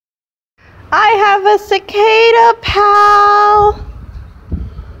I have a cicada pal.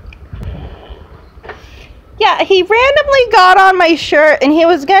 Yeah, he randomly got on my shirt and he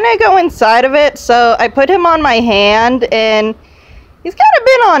was gonna go inside of it, so I put him on my hand and he's kind of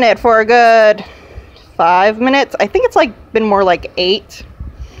been on it for a good 5 minutes. I think it's like been more like 8.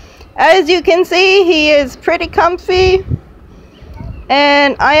 As you can see, he is pretty comfy,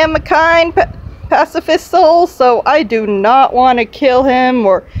 and I am a kind pacifist soul, so I do not want to kill him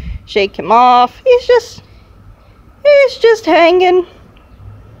or shake him off. He's just hanging.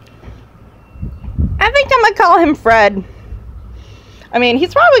 I think I'm gonna call him Fred. I mean,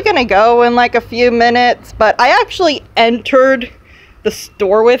 he's probably gonna go in like a few minutes, but I actually entered the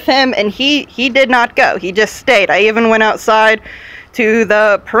store with him and he did not go. He just stayed. I even went outside to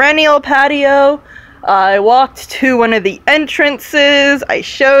the perennial patio. I walked to one of the entrances. I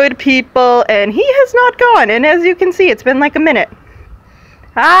showed people and he has not gone. And as you can see, it's been like a minute.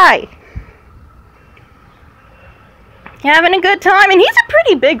 Hi. Having a good time, and he's a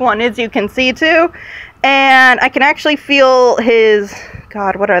pretty big one, as you can see too, and I can actually feel his,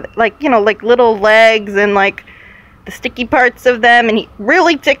 God, what are they, like, you know, like little legs and like the sticky parts of them, and he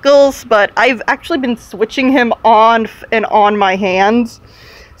really tickles. But I've actually been switching him on and on my hands,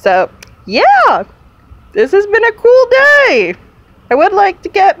 so yeah, this has been a cool day. I would like to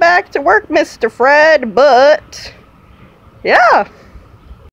get back to work, Mr. Fred, but yeah.